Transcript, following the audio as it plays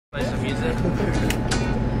Play some music.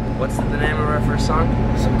 What's the name of our first song?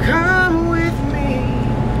 So come with me,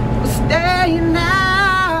 we'll stay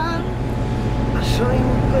now. I'll show you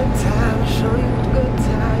a good time, I'll show you a good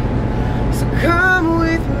time. So come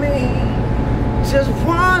with me, just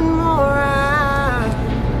one more hour.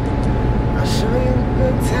 I'll show you a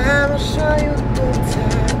good time, I'll show you a good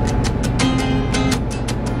time.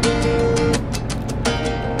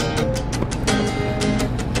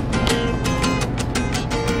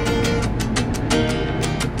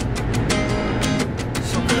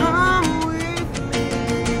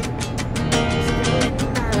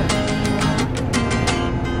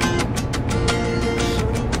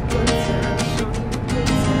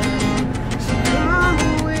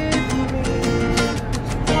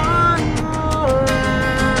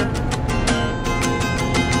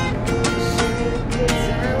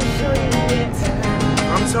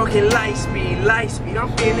 Talking light speed, I'm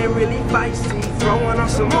feeling really feisty. Throwing on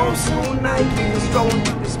some old school Nikes, rolling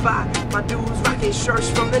through the spot. My dudes rocking shirts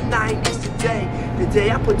from the 90s today. The day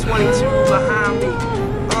I put 22 behind me.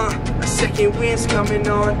 A second wind's coming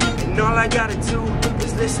on, and all I gotta do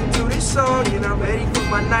is listen to this song, and I'm ready for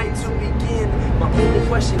my night to begin. My only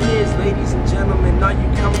question is, ladies and gentlemen, are you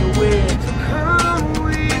coming with? Come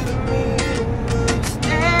with me.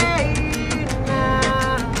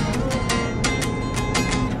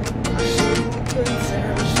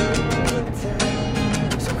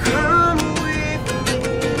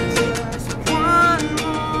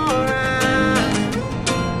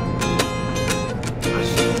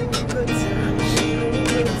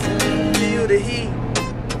 The heat,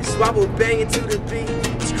 it's wobble banging to the beat.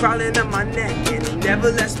 It's crawling up my neck and it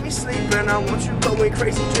never lets me sleep. And I want you going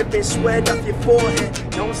crazy, dripping sweat off your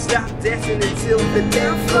forehead. Don't stop dancing until the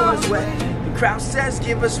damn floor is wet. The crowd says,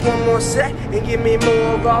 give us one more set and give me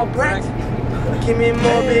more of all breath. Give me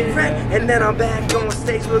more Big Red, and then I'm back on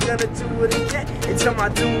stage. We're gonna do it again. And tell my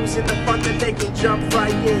dudes in the front that they can jump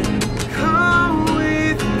right in. Come with